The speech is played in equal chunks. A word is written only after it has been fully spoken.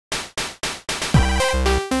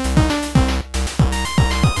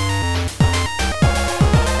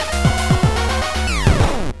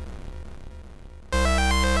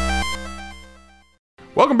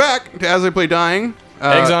Welcome back to As I Play Dying.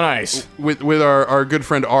 Eggs on Ice. With our good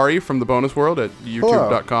friend Ari from The Bonus World at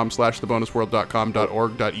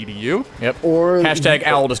youtube.com/thebonusworld.com.org.edu. Yep. Or Hashtag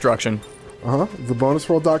owl destruction.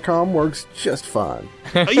 Thebonusworld.com works just fine.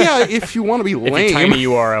 Yeah, if you want to be If you lame. tiny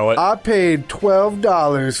URL it. I paid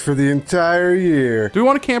 $12 for the entire year. Do we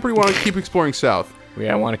want to camp or do we want to keep exploring south?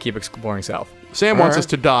 Yeah, I want to keep exploring south. Sam wants us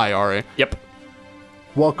to die, Ari. Yep.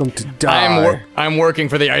 Welcome to Die. I'm working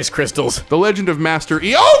for the ice crystals. The Legend of Master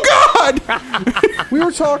E. Oh, God! We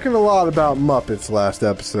were talking a lot about Muppets last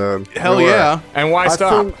episode. Hell yeah. And why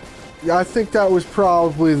stop? I think that was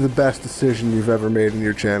probably the best decision you've ever made in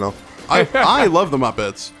your channel. I love the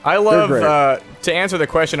Muppets. I love great. to answer the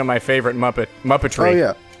question of my favorite Muppetry. Oh,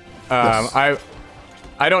 yeah. Yes.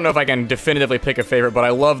 I don't know if I can definitively pick a favorite, but I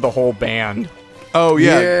love the whole band. Oh,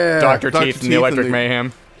 yeah. Yeah. Dr. Dr. Teeth and the Electric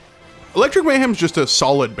Mayhem. Electric Mayhem's just a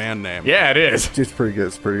solid band name. Yeah, it is. It's pretty good.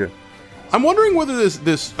 It's pretty good. I'm wondering whether this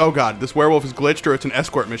werewolf is glitched or it's an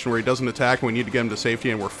escort mission where he doesn't attack and we need to get him to safety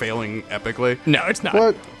and we're failing epically. No, it's not.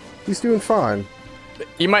 But he's doing fine.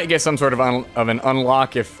 You might get some sort of an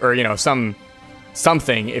unlock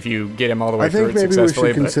something if you get him all the way I through think it maybe we successfully.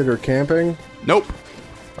 should consider camping. Nope.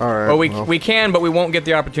 All right. Well, we can, but we won't get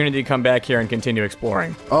the opportunity to come back here and continue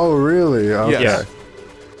exploring. Oh, really? Okay. Yes.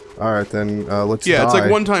 All right, then let's Yeah, it's die.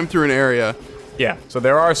 like one time through an area. Yeah, so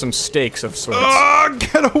there are some stakes of sorts. Oh,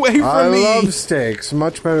 get away from I me! love steaks.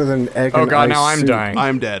 Much better than egg Oh and god, ice now I'm soup. dying.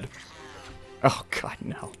 I'm dead. Oh god,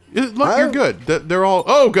 no. Look, you're good. They're all...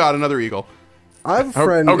 Oh, God, another eagle. I have a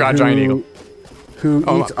friend oh god, giant eagle. who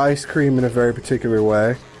Oh, eats ice cream in a very particular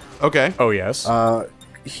way. Okay. Oh yes.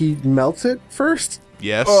 He melts it first,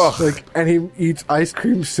 Yes. and he eats ice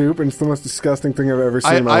cream soup, and it's the most disgusting thing I've ever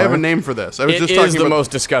seen in my I life. have a name for this. I was It just is talking the about...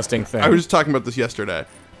 most disgusting thing. I was just talking about this yesterday.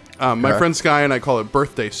 My friend Sky and I call it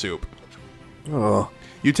birthday soup. Oh,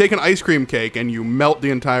 You take an ice cream cake and you melt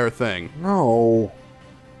the entire thing. no.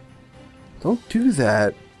 Don't do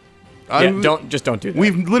that. yeah, don't do that.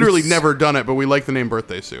 We've literally never done it, but we like the name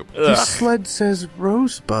birthday soup. The sled says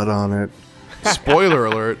rosebud on it. Spoiler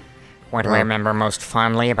alert. What do I remember most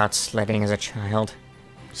fondly about sledding as a child?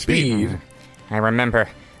 Speed. I remember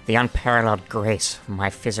the unparalleled grace of my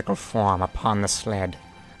physical form upon the sled,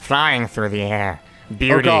 flying through the air,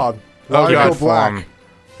 beauty, Oh, God. Oh, Why God. go black? form.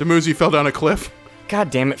 Demuzi fell down a cliff. God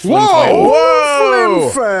damn it, Flim Whoa! Flam. Flim Whoa!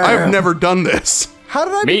 Flam! I've never done this. How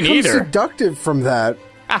did I Me become neither. seductive from that?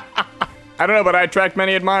 I don't know, but I attract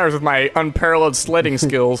many admirers with my unparalleled sledding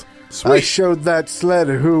skills. I Sweet. showed that sled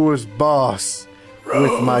who was boss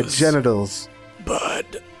with my genitals. Bud.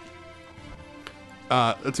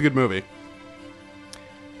 That's a good movie.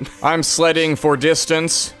 I'm sledding for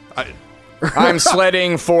distance. I I'm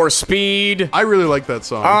sledding for speed. really like that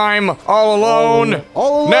song. I'm all alone.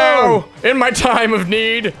 All alone. Now, in my time of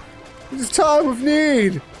need. It's time of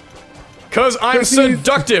need. Cause I'm 'Cause he's-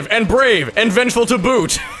 seductive and brave and vengeful to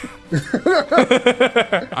boot.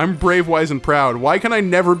 I'm brave, wise, and proud. Why can I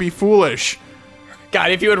never be foolish?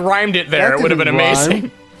 God, if you had rhymed it there, That it would have been didn't amazing.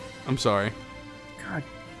 rhyme. I'm sorry. God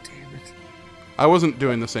damn it. I wasn't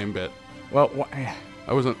doing the same bit. Well,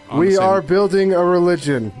 I wasn't on the We same... are building a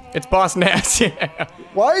religion. it's Boss Nass. Yeah.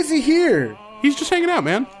 Why is he here? He's just hanging out,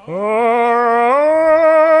 man. Oh,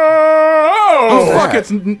 Oh, fuck,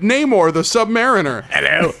 it's Namor, the Submariner.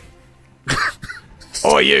 hello.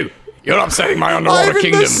 Oh, you. You're upsetting my underwater Ivan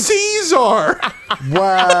kingdom. the Caesar!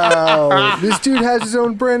 Wow. This dude has his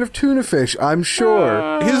own brand of tuna fish, I'm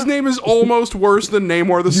sure. His name is almost worse than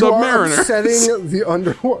Namor, the You are Submariner. upsetting the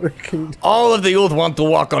underwater kingdom. All of the youth want to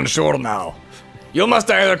walk on shore now. You must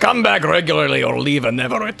either come back regularly or leave and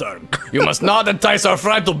never return. You must not entice our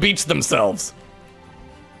fry to beach themselves.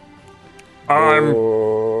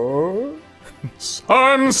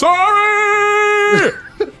 I'm sorry!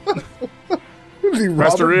 Is he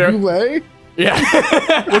Master Robert Ria. Goulet? Yeah.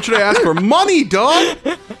 What should I ask for? Money, dog!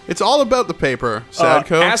 It's all about the paper,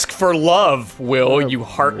 Sadko. Ask for love, Will, you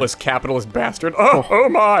heartless capitalist bastard. Oh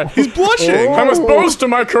my. He's blushing! I must boast of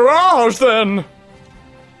my courage, then.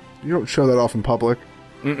 You don't show that off in public.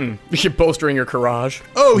 You're bolstering your courage.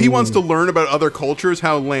 Oh, he wants to learn about other cultures?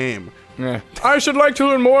 How lame. Yeah. I should like to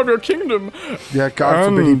learn more of your kingdom. Yeah, God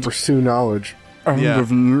forbid he pursue knowledge. Yeah.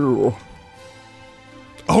 you.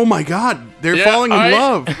 Oh my god, they're Yeah, falling in I-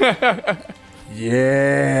 love.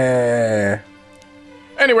 Yeah.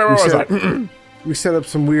 Anyway, where was I? said- We set up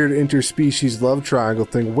some weird interspecies love triangle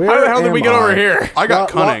thing. Where How the hell did am we get I? over here? I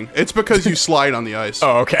got What- cunning. It's because you slide on the ice.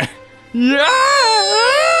 Oh, okay. Yeah.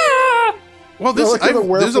 Well, this, I like how the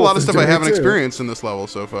there's a lot werewolf of is stuff I doing it haven't too. experienced in this level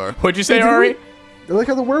so far. What'd you say, Hey, did Ari? I like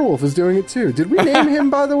how the werewolf is doing it too. Did we name him,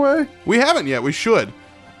 by the way? We haven't yet. We should.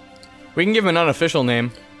 We can give him an unofficial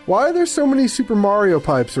name. Why are there so many Super Mario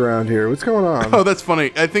pipes around here? What's going on? Oh, that's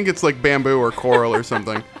funny. I think it's like bamboo or coral or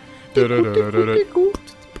something. All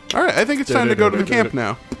right, I think it's time to go to the camp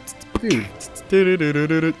now. Dude,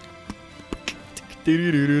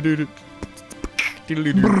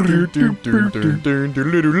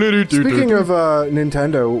 speaking of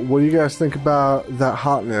Nintendo, what do you guys think about that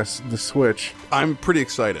hotness, the Switch? I'm pretty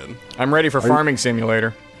excited. I'm ready for Farming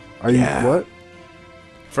Simulator. Are you what?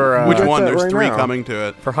 For Which Get one? that There's right 3 now. coming to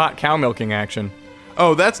it. for hot cow milking action.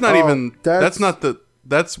 Oh, that's not even. That's not the.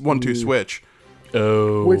 That's 1-2 switch.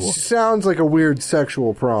 Oh. Which sounds like a weird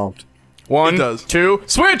sexual prompt. 1, It does. 2,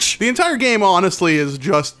 switch! The entire game, honestly, is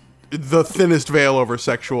just the thinnest veil over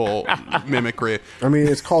sexual mimicry. I mean,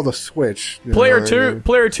 it's called a Switch. you know Player what I 2, mean?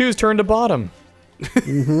 player 2's turned to bottom.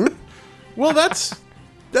 Well, that's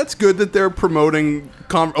good that they're promoting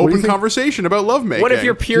open think? conversation about lovemaking. What if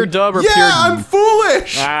you're pure dub or Yeah, pure... I'm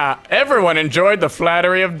foolish. Everyone enjoyed the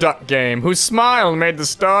flattery of Duck Game, whose smile made the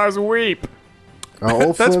stars weep.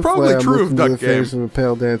 Old That's Flim probably Flam true looked of into Duck the face Game. of a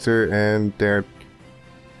pale dancer and dared.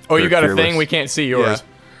 Oh, you got a fearless. thing? We can't see yours.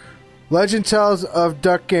 Legend tells of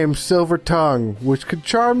Duck Game's silver tongue, which could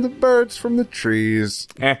charm the birds from the trees.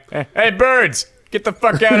 Hey, birds! Get the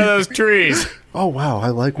fuck out of those trees! Oh wow, I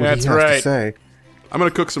like what That's he has right. to say. I'm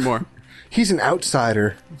gonna cook some more. He's an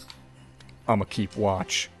outsider. I'ma keep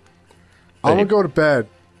watch. I'm gonna go to bed.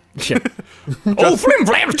 Oh, Flim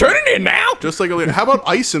Flam's turning in now! Just like a leader. How about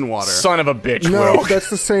ice and water? Son of a bitch, No, Will. that's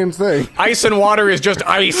the same thing. Ice and water is just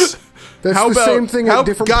ice. That's How the about same thing at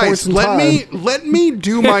different guys? points in Let time. let me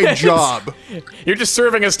do my job. You're just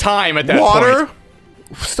serving us time at that Water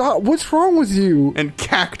point. Stop! What's wrong with you? and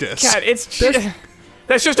cactus. God,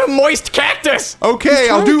 that's just a moist cactus. Okay,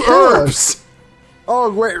 I'll do trying to kill herbs.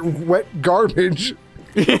 Oh wait, wet garbage.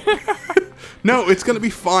 No, it's gonna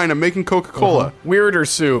be fine. I'm making Coca-Cola. Weirder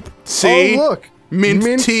soup. See? Oh look,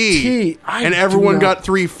 Mint tea. I And do everyone not- got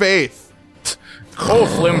 3 faith. Oh,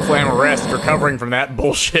 Flim Flam rest recovering from that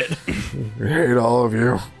bullshit. I hate all of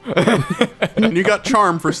you. And you got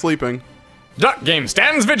charm for sleeping. Duck Game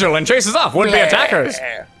stands vigil and chases off would-be attackers.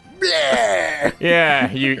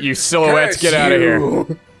 Yeah, you silhouettes, get out of here.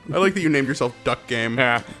 I like that you named yourself Duck Game.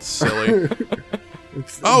 Yeah. It's silly.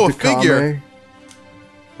 Oh, a figure.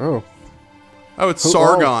 Oh, Oh, it's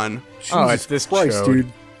Sargon. Oh, Jesus it's this Christ, chode.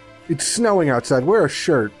 dude. It's snowing outside. Wear a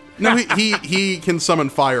shirt. No, he can summon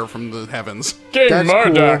fire from the heavens. King That's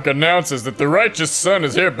Marduk cool. announces that the righteous sun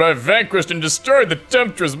is hereby vanquished and destroyed the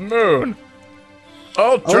temptress moon.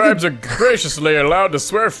 All tribes are graciously allowed to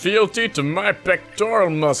swear fealty to my pectoral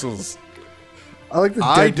muscles. I like the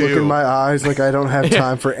I dead look do. in my eyes. Like I don't have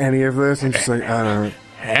time for any of this. I'm just like, I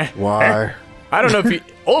don't. Why? I don't know if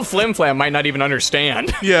old Flim Flam might not even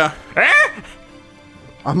understand. Yeah.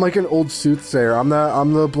 I'm like an old soothsayer. I'm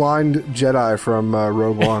the blind Jedi from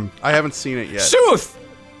Rogue One. I haven't seen it yet. Sooth!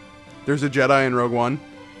 There's a Jedi in Rogue One.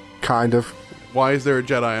 Kind of. Why is there a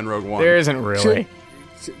Jedi in Rogue One? There isn't really.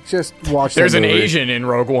 Just watch. There's that an movie. Asian in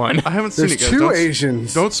Rogue One. I haven't seen There's it yet. 2 Don't-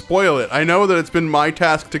 Asians. Don't spoil it. I know that it's been my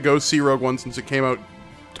task to go see Rogue One since it came out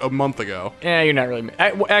a month ago. Yeah, you're not really.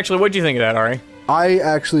 Actually, what'd you think of that, Ari? I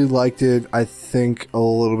actually liked it. I think a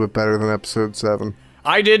little bit better than Episode 7.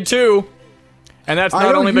 I did too. And that's I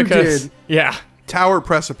not know only you because. did. Yeah. Tower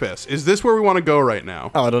Precipice. Is this where we want to go right now?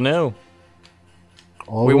 I don't know.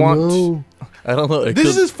 Oh, We want- no. I don't know. This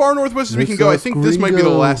is as far northwest as we can go. I Northwest think this might be the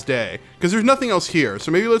Gringo. last day because there's nothing else here.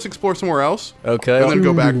 So maybe let's explore somewhere else Okay. and then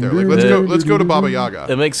go back there. Like let's go to Baba Yaga.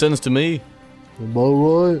 It makes sense to me. Am I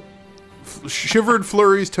right? Shivered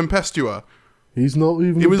Flurries Tempestua. He's not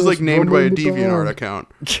even. It was the like best named drummer by a in the DeviantArt band. account.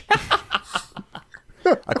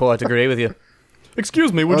 I quite agree with you.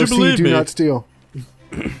 Excuse me, would you OC, believe do me? not steal.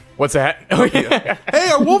 What's that? Oh, yeah. Hey,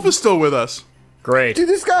 our wolf is still with us. Great. Dude,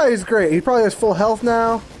 this guy is great. He probably has full health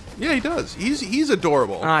now. Yeah, he does. He's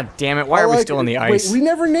adorable. Ah, damn it. Why I are we like still it. in the ice? Wait, we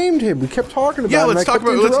never named him. We kept talking about Yeah, him. and let's I talk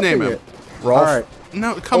kept about- let's name interrupting him. it. Rolf? All right.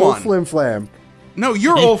 No, come Old on. Flim Flam. No,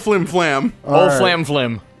 you're old Flim Flam. Old Alright. Flam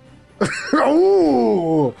Flim.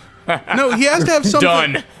 Oh, No, he has to have something.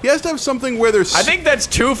 Done. He has to have something where there's. I think that's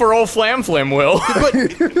 2 for Old Flam Flim, Will. but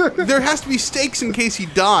there has to be stakes in case he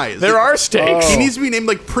dies. There are stakes. He needs to be named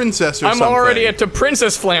like Princess or I'm something. already at to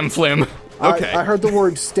Princess Flam Flim. Okay. I heard the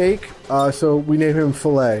word steak, so we named him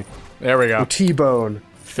Filet. There we go. T-bone.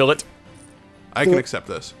 Fillet. I can accept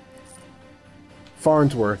this.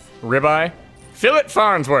 Farnsworth. Ribeye. Fillet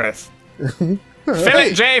Farnsworth.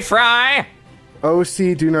 Fillet J. Fry.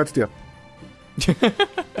 OC, do not steal.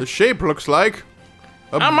 The shape looks like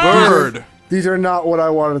a I'm on. bird. These are not what I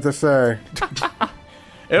wanted to say.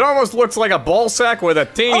 It almost looks like a ball sack with a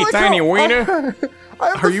teeny I like tiny how- wiener. I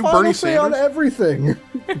have Are the you final Bernie say on Sanders? everything.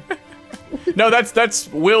 No, that's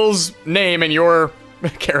Will's name and your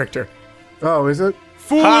character. Oh, is it?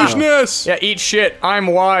 Foolishness! Yeah, eat shit. I'm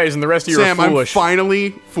wise, and the rest of you Sam, are foolish. I'm finally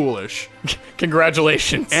foolish.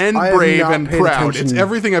 Congratulations. And I have brave not and paid proud. attention. It's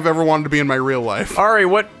everything I've ever wanted to be in my real life. Ari,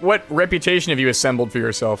 what reputation have you assembled for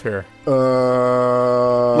yourself here?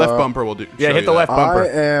 Left bumper will do. Yeah, show hit you the that. left bumper. I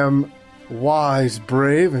am wise,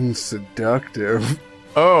 brave, and seductive.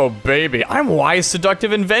 Oh, baby. I'm wise,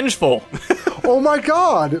 seductive, and vengeful. Oh my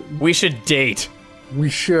god! We should date. We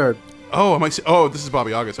should. Oh, oh, this is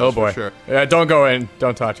Bobby August. Oh, boy. For sure. Yeah, don't go in.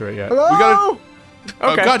 Don't talk to it yet. Hello? We gotta.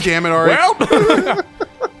 Oh, Okay. God damn it, Ari. Well,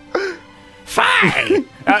 fine.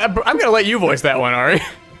 I'm gonna let you voice that one, Ari.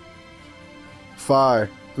 Fi,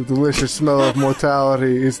 the delicious smell of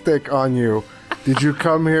mortality is thick on you. Did you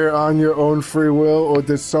come here on your own free will, or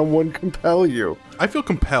did someone compel you? I feel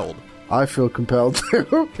compelled. I feel compelled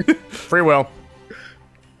to. Free will.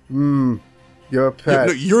 You're a pet.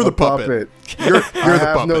 No, you're the a puppet. puppet. You're I the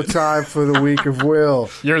have puppet. no time for the weak of will.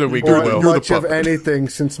 You're the weak or will. you're the much of puppet. anything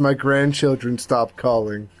since my grandchildren stopped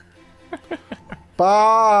calling.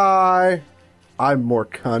 Bye. I'm more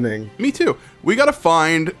cunning. Me too. We gotta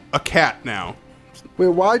find a cat now. Wait,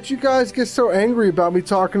 why'd you guys get so angry about me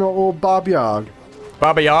talking to old Bob Yog?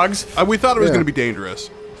 Baba Yogs? We thought it was Yeah. gonna be dangerous.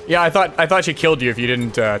 Yeah, I thought she killed you if you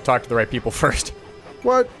didn't talk to the right people first.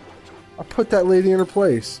 What? I put that lady in her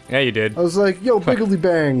place. Yeah, you did. I was like, yo, Biggly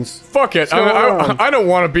Bangs. Fuck it. What's going on? I don't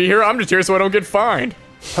want to be here. I'm just here so I don't get fined.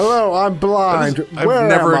 Hello, I'm blind. I've Where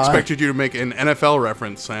never am I? expected you to make an NFL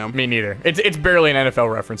reference, Sam. Me neither. It's barely an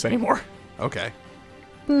NFL reference anymore. Okay.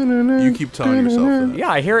 You keep telling yourself that. Yeah,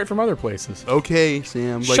 I hear it from other places. Okay,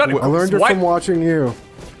 Sam. Like, Shut it. I learned it What? from watching you.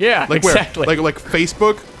 Yeah, Like exactly. where? Like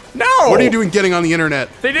Facebook? no! What are you doing getting on the internet?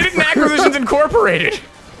 They did it in Acquisitions Incorporated.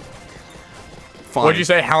 Fine. What'd you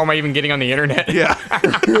say? How am I even getting on the internet? Yeah.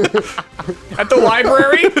 At the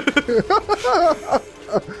library?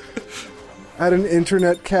 At an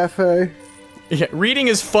internet cafe. Yeah, reading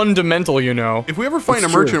is fundamental, you know. If we ever find a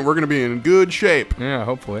That's true. merchant, we're gonna be in good shape. Yeah,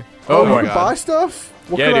 hopefully. Oh, Oh, you boy. can God. buy stuff?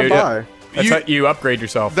 What Yeah, can dude, I yeah. buy? That's You- how you upgrade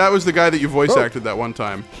yourself. That was the guy that you voice Oh. acted that one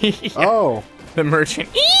time. Oh, The merchant.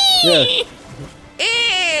 yeah.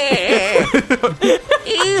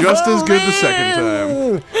 Just as good the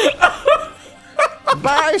second time.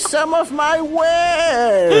 Buy some of my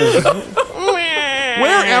wares.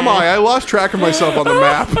 Where am I? I lost track of myself on the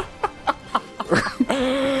map.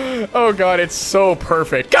 Oh god, it's so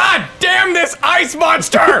perfect. God damn this ice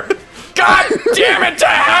monster! God damn it to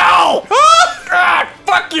hell! God,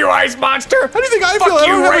 fuck you, ice monster! How do you think I fuck feel? I you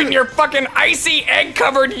don't have right a- in your fucking icy,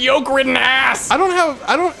 egg-covered, yolk-ridden ass! I don't.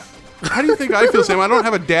 How do you think I feel, Sam? I don't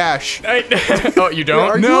have a dash. Oh, you don't?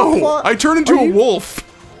 Are you No, impli- I turn into are a you- wolf.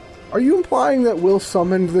 Are you implying that Will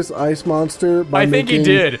summoned this ice monster by I think he making-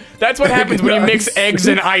 did. That's what happens when you mix Nice. eggs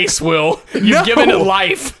and ice, Will. You've No. given it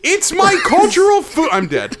life. It's my cultural food. I'm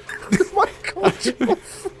dead. My cultural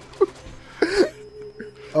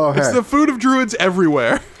Oh, It's hey. the food of druids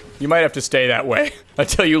everywhere. You might have to stay that way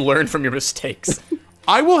until you learn from your mistakes.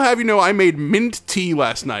 I will have you know I made mint tea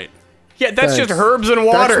last night. Yeah, that's Thanks. just herbs and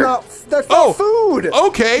water. That's not Oh. food.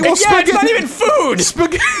 Okay, well, Yeah, it's not even food.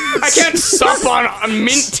 Spaghetti. I can't sup on a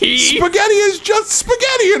mint tea. Spaghetti is just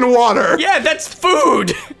spaghetti in water. Yeah, that's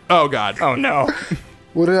food. Oh God. Oh no.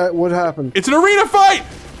 What happened? It's an arena fight.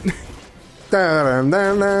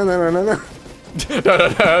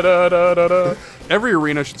 Every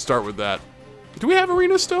arena should start with that. Do we have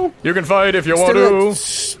arenas still? You can fight if you Instead want of that to.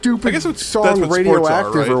 stupid I guess that's song what sports are,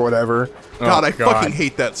 Radioactive right? or whatever. God, I God. fucking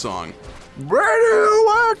hate that song.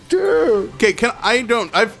 Radioactive. Okay,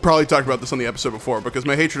 I've probably talked about this on the episode before because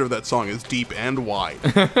my hatred of that song is deep and wide.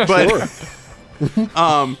 But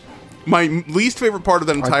my least favorite part of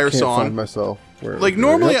that entire I can't song, find myself. like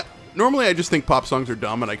normally I just think pop songs are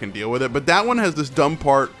dumb and I can deal with it, but that one has this dumb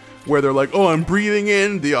part where they're like, "Oh, I'm breathing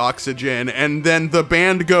in the oxygen," and then the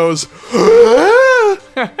band goes,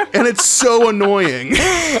 and it's so annoying.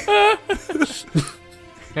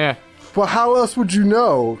 Yeah. Well, how else would you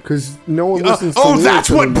know? Because no one listens to Oh, lyrics that's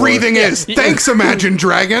what anymore. breathing is. Yeah. Thanks, Imagine Are you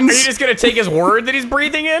Dragons. just gonna take his word that he's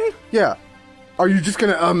breathing in? Yeah. Are you just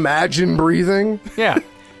going to imagine breathing? Yeah.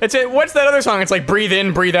 It's it. What's that other song? It's like breathe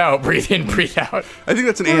in, breathe out, breathe in, breathe out. I think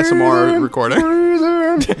that's an ASMR recording. Breathe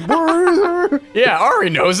in. Yeah, Ari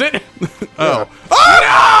knows it. Oh,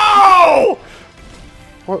 No!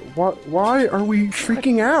 Why are we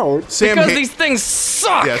freaking out? Sam. Because these things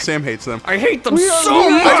suck. Yeah, Sam hates them. I hate them We are, so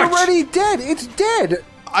it's much. already dead. It's dead.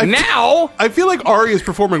 Now. I feel like Ari is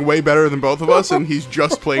performing way better than both of us, and he's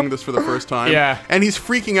just playing this for the first time. Yeah. And he's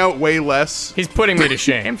freaking out way less. He's putting me to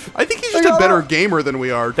shame. I think he's just a better gamer than we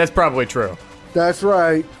are. That's probably true. That's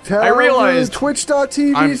right. I realized-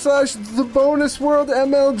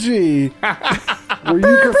 twitch.tv/thebonusworldmlg where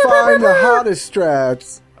you can find the hottest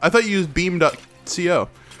strats. I thought you used beam.co.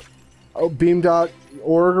 Oh, beam.org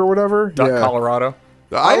or whatever? Colorado.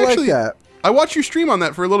 I like that. I watched you stream on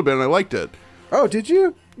that for a little bit and I liked it. Oh, did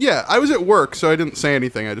you? Yeah, I was at work, so I didn't say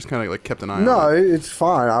anything. I just kind of like kept an eye No, on it. it's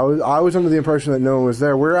fine. I was under the impression that no one was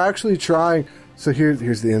there. We're actually trying. So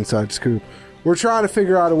here's the inside scoop. We're trying to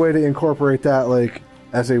figure out a way to incorporate that like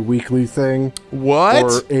as a weekly thing What?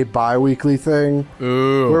 or a bi-weekly thing,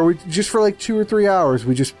 Ooh. where we just for like 2 or 3 hours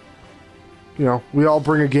we just, we all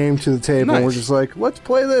bring a game to the table and we're Nice. just like, let's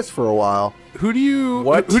play this for a while. Who do you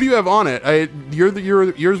have on it?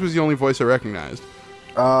 Yours was the only voice I recognized.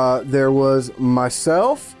 There was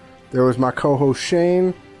myself, there was my co-host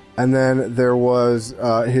Shane, and then there was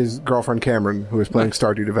his girlfriend Cameron, who was playing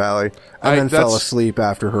Stardew Valley, and then fell asleep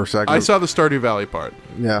after her segment. I saw the Stardew Valley part.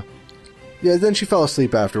 Yeah, then she fell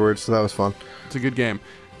asleep afterwards, so that was fun. It's a good game.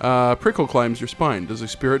 Prickle climbs your spine. Does a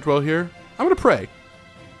spirit dwell here? I'm gonna pray.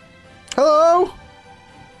 Hello?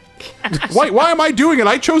 Why am I doing it?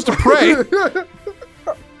 I chose to pray.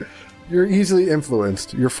 You're easily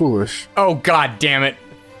influenced. You're foolish. Oh, god damn it.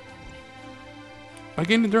 I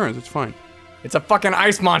gained endurance. It's fine. It's a fucking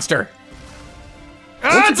ice monster.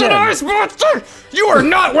 It's an again. ice monster! You are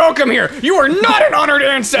not welcome here! You are not an honored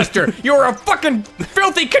ancestor! You are a fucking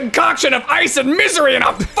filthy concoction of ice and misery, and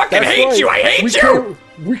I fucking hate right. you! I hate you!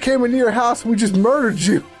 We came into your house and we just murdered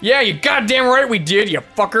you. Yeah, you goddamn right we did, you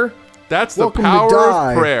fucker. That's the Welcome to power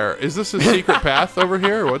die. of prayer. Is this a secret path over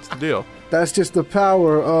here, or what's the deal? That's just the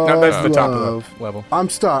power of No, that's the top of love. the level. I'm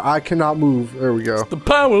stuck. I cannot move. There we go. The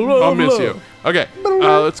power of I'll miss love. you. Okay,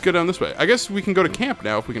 let's go down this way. I guess we can go to camp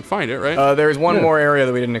now if we can find it, right? There's one Yeah. more area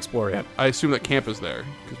that we didn't explore yet. I assume that camp is there,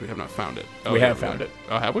 because we have not found it. Oh, We yeah, have found it.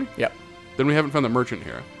 Oh, have we? Yep. Then we haven't found the merchant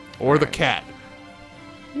here. Or the cat.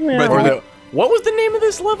 Or what was the name of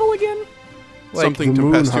this level again? Something The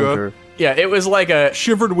Moon Tempestua. Hunter. Yeah, it was like a...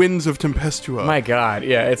 Shivered Winds of Tempestua. My god,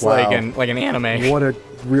 yeah, it's Wow. like an anime. What a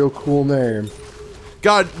real cool name.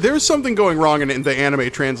 God, there's something going wrong in the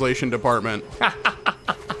anime translation department.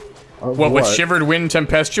 What with Shivered Wind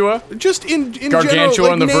Tempestua? Just in Gargantua general,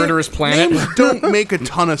 like, and the Verdurous Planet? Names don't make a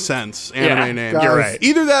ton of sense, anime Yeah, names. you're Guys, right.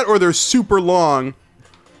 Either that or they're super long.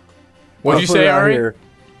 What'd you I'll put it say, out Ari? here.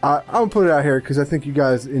 I'm gonna put it out here because I think you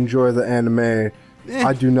guys enjoy the anime.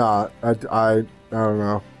 I do not. I don't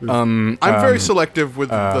know. I'm very selective with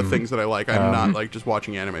the things that I like. I'm not like just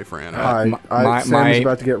watching anime for anime. Sam's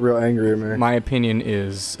about to get real angry at me. My opinion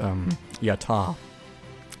is Yata.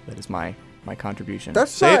 That is my contribution.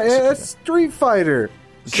 That's Say not. it. That's Street Fighter.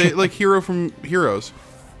 Say it like Hero from Heroes.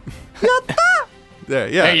 There,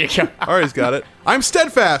 yeah. There you go. Ari's got it. I'm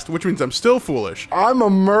steadfast, which means I'm still foolish. I'm a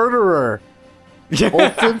murderer.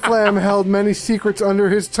 Old Flim Flam held many secrets under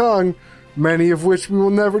his tongue, many of which we will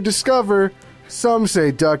never discover. Some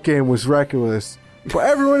say Duck Game was reckless, but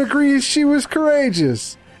everyone agrees she was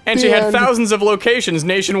courageous. And The she had end. thousands of locations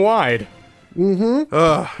nationwide.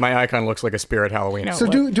 Mm-hmm. My icon looks like a Spirit Halloween So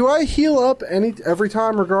outlet. do I heal up every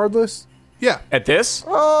time regardless? Yeah, At this?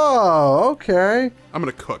 Oh, okay. I'm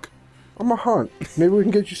gonna cook. I'm a hunt. Maybe we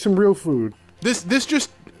can get you some real food. This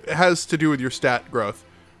just has to do with your stat growth.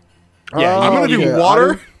 Yeah, Oh, I'm gonna do yeah,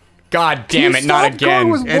 water. God damn it, not Stop again.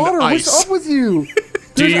 going with And water. ice. What's up with you?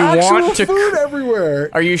 Do There's you actual want to food everywhere?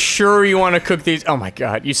 Are you sure you want to cook these? Oh my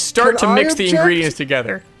god. You start Can to I mix the object? ingredients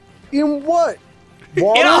together. In what?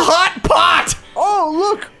 Water? In a hot pot! Oh,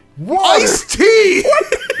 look! Water! Iced tea.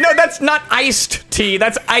 No, that's not iced tea.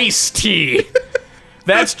 That's iced tea.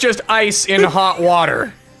 That's just ice in hot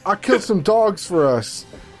water. I killed some dogs for us.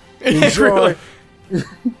 Enjoy.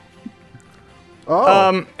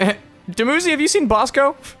 Oh, Demuzi, have you seen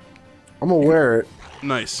Bosco? I'm gonna wear it.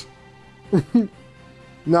 Nice.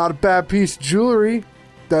 Not a bad piece of jewelry.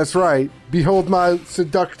 That's right. Behold my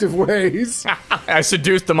seductive ways. I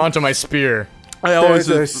seduced them onto my spear. I always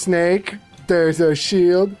There's a snake. There's a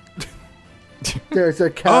shield. There's a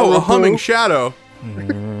caribou. a humming shadow.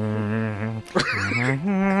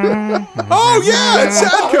 Oh yeah, it's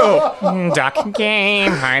Sadko. Duck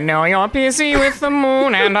Game, I know you're busy with the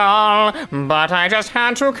moon and all, but I just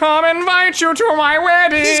had to come invite you to my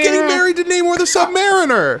wedding. He's getting married to Namor the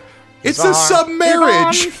Submariner. It's a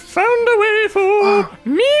sub-marriage. Yvonne found a way for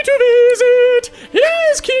me to visit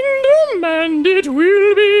his kingdom, and it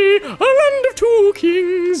will be a land of two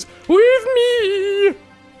kings with me.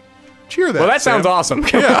 Cheer that. Well, that sounds Sam. awesome.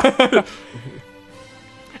 Yeah.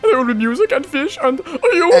 There will be music and fish, and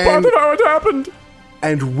you were part And- of how it happened.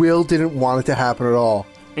 And Will didn't want it to happen at all.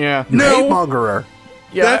 Yeah. No. Hatemongerer.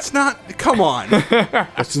 Yeah. That's not. Come on.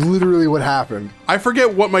 That's literally what happened. I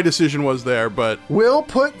forget what my decision was there, but We'll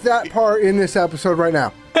put that part in this episode right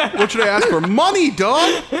now. what should I ask for? Money,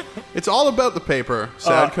 dog. It's all about the paper.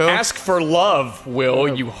 Sadko. Ask for love,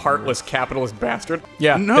 Will, you heartless capitalist bastard.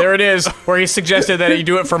 Yeah, No. there it is, where he suggested that you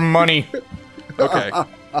do it for money. Okay.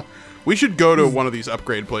 We should go to one of these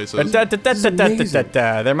upgrade places.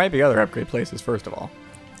 There might be other upgrade places, first of all.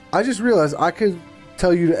 I just realized I could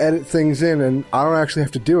tell you to edit things in, and I don't actually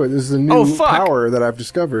have to do it. This is a new Oh, fuck. power that I've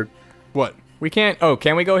discovered. What? We can't... Oh,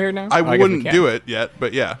 can we go here now? I guess we wouldn't can. do it yet,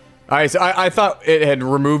 but yeah. I thought it had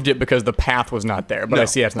removed it because the path was not there, but No. I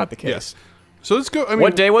see that's not the case. Yes. So let's go. I mean,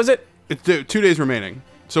 What day was it? It's 2 days remaining.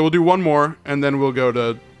 So we'll do one more, and then we'll go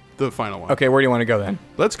to the final one. Okay, where do you want to go then?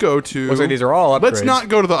 Let's go to. Looks like these are all upgrades. Let's not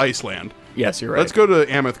go to the Iceland. Yes, you're right. Let's go to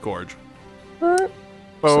Ameth Gorge.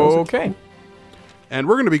 Okay. And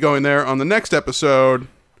we're going to be going there on the next episode,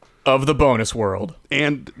 Of the bonus world.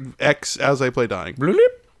 and X as I play dying. Bloop.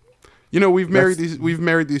 You know, we've married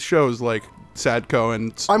these shows like Sadko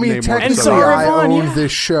and I mean, Namor technically, and Summer. I Yvonne, own yeah.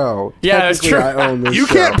 this show. Yeah, that's Technically, true. I own this You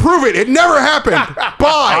show. can't prove it. It never happened. I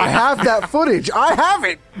Bye. have that footage. I have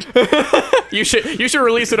it. You should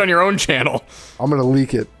release it on your own channel. I'm gonna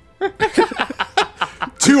leak it.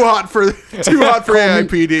 Too hot for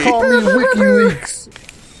AIPD. Call me WikiLeaks.